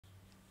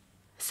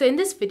So in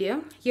this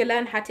video, you'll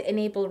learn how to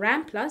enable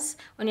RAM Plus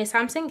on your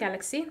Samsung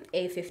Galaxy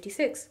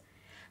A56.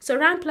 So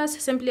RAM Plus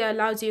simply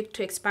allows you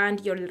to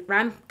expand your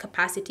RAM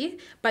capacity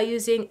by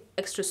using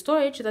extra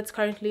storage that's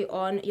currently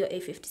on your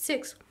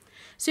A56.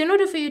 So in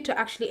order for you to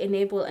actually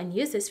enable and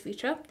use this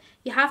feature,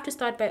 you have to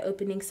start by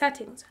opening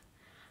Settings.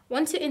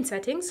 Once you're in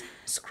Settings,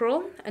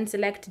 scroll and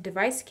select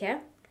Device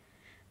Care.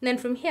 Then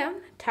from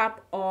here, tap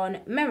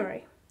on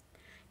Memory.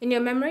 In your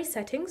memory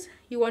settings,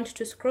 you want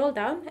to scroll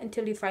down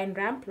until you find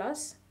RAM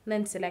Plus,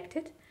 then select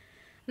it.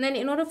 And then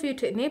in order for you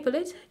to enable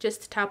it,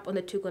 just tap on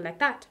the toggle like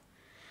that.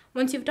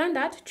 Once you've done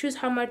that, choose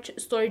how much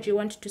storage you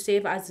want to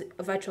save as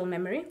a virtual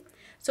memory.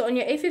 So on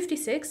your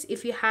A56,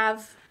 if you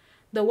have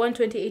the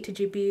 128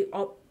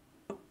 GB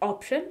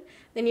option,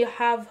 then you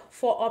have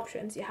 4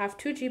 options. You have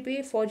 2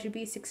 GB, 4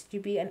 GB, 6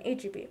 GB, and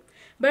 8 GB.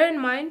 Bear in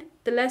mind,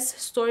 the less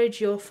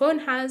storage your phone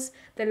has,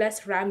 the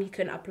less RAM you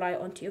can apply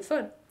onto your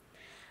phone.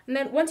 And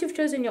then once you've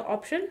chosen your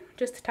option,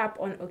 just tap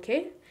on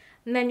OK.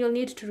 And then you'll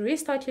need to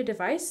restart your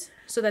device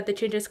so that the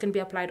changes can be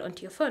applied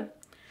onto your phone.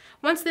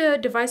 Once the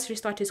device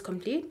restart is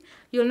complete,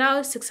 you'll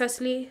now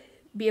successfully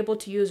be able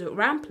to use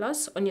RAM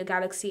Plus on your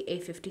Galaxy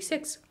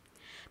A56.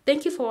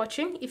 Thank you for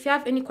watching. If you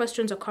have any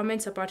questions or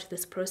comments about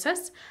this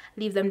process,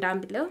 leave them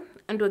down below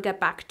and we'll get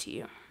back to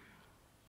you.